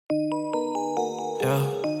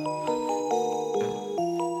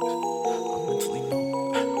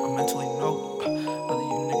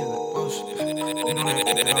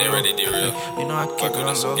They ready to real. You know I keep it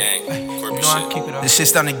on some low. gang. Corporate I shit. keep it on. This shit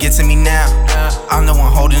starting to get to me now. I'm the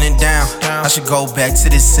one holding it down. I should go back to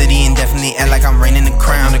this city and definitely act like I'm reigning the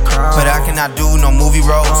crown. But I cannot do no movie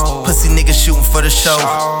roles. Pussy niggas shooting for the show.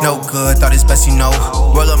 No good, thought it's best you know.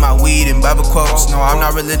 Roll up my weed and Bible quotes. No, I'm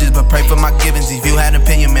not religious, but pray for my givens. If you had an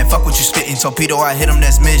opinion, man, fuck what you spitting. Torpedo, I hit him,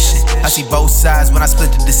 that's mission. I see both sides when I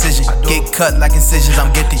split the decision. Get cut like incisions,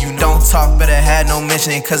 I'm gifted. You don't talk, better have no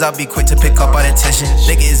mention. Cause I'll be quick to pick up all that tension.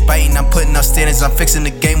 Nigga is biting, I'm putting up standards. I'm fixing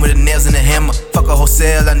the game with the nails and the hammer. Fuck a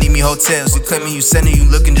wholesale, I need me hotels. You claiming you sending, you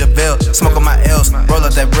looking Javelle. Smoke on my L's, roll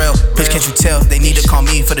up that rail. Bitch, can't you tell? They need to call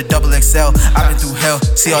me for the double XL. I've been through hell,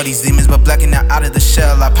 see all these demons, but blacking out of the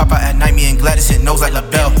shell. I pop out at night, me and Gladys hit nose like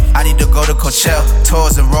LaBelle. I need to go to Coachella,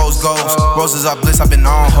 tours and rose golds. Roses are bliss, I've been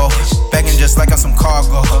on ho. Begging just like I'm some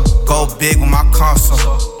cargo. Go big with my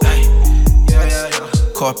console.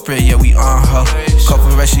 Corporate, yeah, we on ho.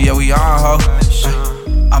 Corporation, yeah, we on ho.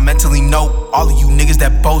 I mentally know all of you niggas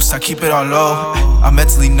that boast, I keep it all low. I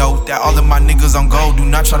mentally know that all of my niggas on gold, do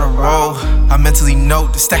not try to roll. I mentally know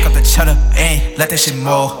to stack up the cheddar and let that shit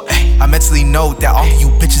mold. I mentally know that all of you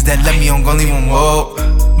bitches that let me on gon' leave them woe.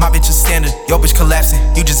 My bitch is standard, your bitch collapsing.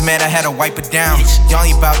 You just mad I had to wipe it down. You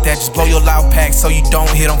ain't about that, just blow your loud pack so you don't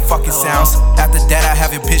hear them fucking sounds. After that I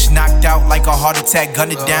have your bitch knocked out like a heart attack,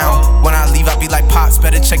 gun it down. When I leave I be like, Pops,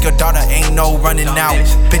 better check your daughter, ain't no running out.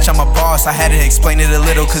 Bitch, I'm a boss, I had to explain it a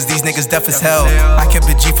little cause these niggas deaf as hell. I kept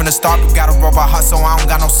it G from the start, but got a robot heart so I don't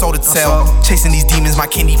got no soul to tell. Chasing these demons, my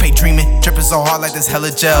candy paint dreaming. Dripping so hard like this hella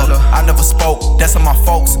gel. I never spoke, that's on my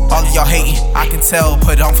folks. All of y'all hating, I can tell.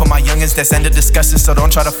 Put on for my youngins, that's end of discussion. So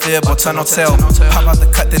don't try to fib or turn no tail. Pop out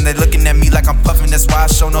the cut, then they looking at me like I'm puffing. That's why I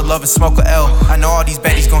show no love and smoke a L. I know all these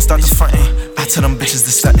baddies gon' start to frontin'. I tell them bitches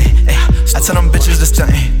to stuntin'. I tell them bitches to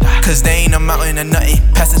stuntin'. Cause they ain't a mountain or nothing.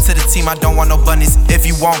 Pass it to the team, I don't want no bunnies. If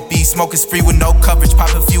you won't be smoking spree with no coverage,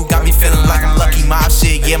 pop a few, got me feeling like I'm lucky. My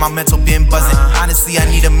shit, yeah, my mental been buzzing. Honestly, I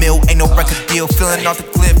need a meal, ain't no record deal. Feeling off the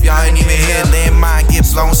cliff, y'all ain't even here. Letting mine get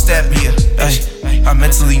blown, step here. I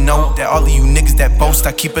mentally know that all of you niggas that boast,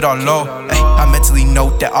 I keep it all low. I mentally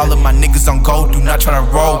know that all of my niggas on gold, do not try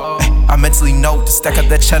to roll. I mentally know to stack up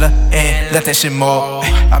that cheddar and let that shit mold.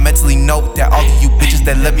 I mentally know that all of you bitches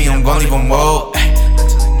that let me on gon' leave them woe.